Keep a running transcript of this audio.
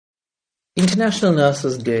International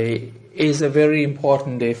Nurses Day is a very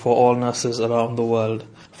important day for all nurses around the world.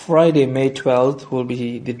 Friday, May 12th will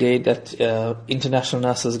be the day that International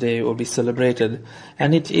Nurses Day will be celebrated,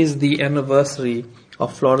 and it is the anniversary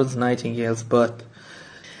of Florence Nightingale's birth.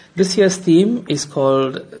 This year's theme is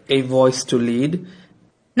called A Voice to Lead.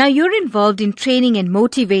 Now, you're involved in training and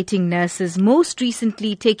motivating nurses, most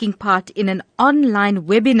recently taking part in an online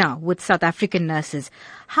webinar with South African nurses.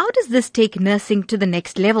 How does this take nursing to the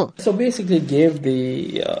next level? So basically it gave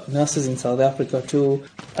the nurses in South Africa to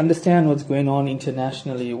understand what's going on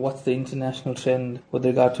internationally, what's the international trend with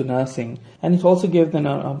regard to nursing. And it also gave them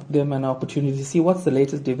an opportunity to see what's the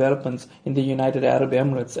latest developments in the United Arab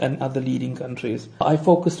Emirates and other leading countries. I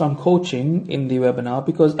focused on coaching in the webinar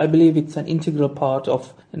because I believe it's an integral part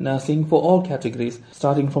of nursing for all categories,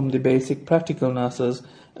 starting from the basic practical nurses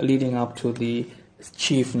leading up to the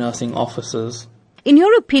chief nursing officers. In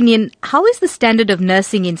your opinion, how is the standard of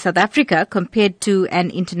nursing in South Africa compared to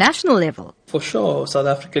an international level? For sure, South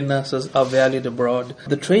African nurses are valued abroad.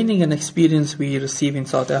 The training and experience we receive in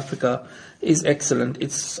South Africa is excellent.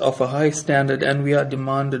 It's of a high standard and we are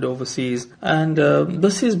demanded overseas. And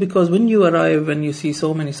this is because when you arrive and you see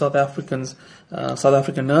so many South African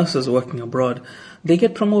nurses working abroad, they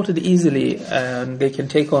get promoted easily and they can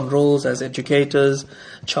take on roles as educators,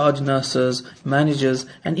 charge nurses, managers,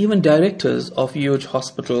 and even directors of huge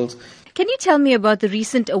hospitals. Can you tell me about the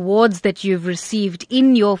recent awards that you've received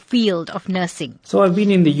in your field of nursing? So I've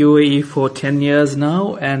been in the UAE for 10 years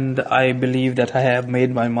now, and I believe that I have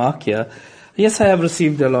made my mark here. Yes, I have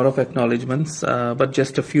received a lot of acknowledgements, but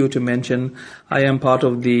just a few to mention. I am part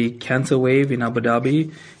of the cancer wave in Abu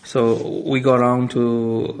Dhabi. So we go around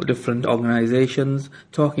to different organizations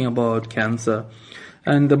talking about cancer.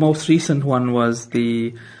 And the most recent one was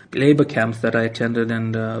the labor camps that I attended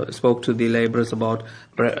and spoke to the laborers about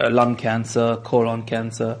lung cancer, colon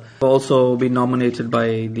cancer. I've also been nominated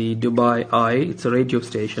by the Dubai Eye, it's a radio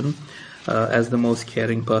station, as the most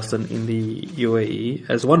caring person in the UAE,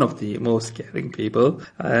 as one of the most caring people.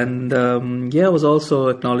 And I was also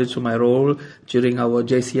acknowledged for my role during our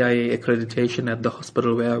JCIA accreditation at the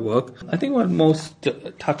hospital where I work. I think what most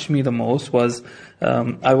touched me the most was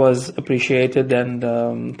I was appreciated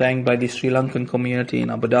and thanked by the Sri Lankan community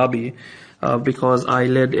in Abu Dhabi because I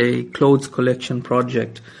led a clothes collection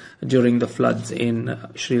project during the floods in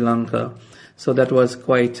Sri Lanka. So that was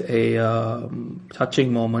quite a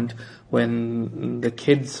touching moment when the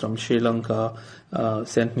kids from Sri Lanka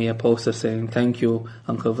sent me a poster saying, "Thank you,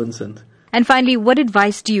 Uncle Vincent." And finally, what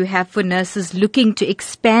advice do you have for nurses looking to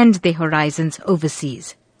expand their horizons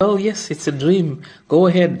overseas? Well, yes, it's a dream. Go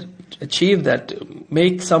ahead, achieve that.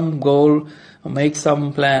 Make some goal, make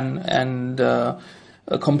some plan, and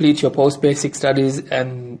complete your post-basic studies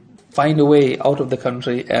and find a way out of the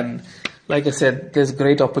country. And like I said, there's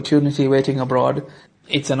great opportunity waiting abroad.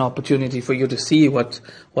 It's an opportunity for you to see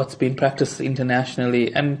what's been practiced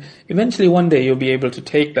internationally. And eventually one day you'll be able to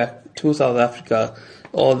take back to South Africa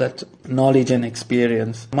all that knowledge and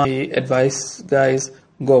experience. My advice, guys,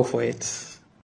 go for it.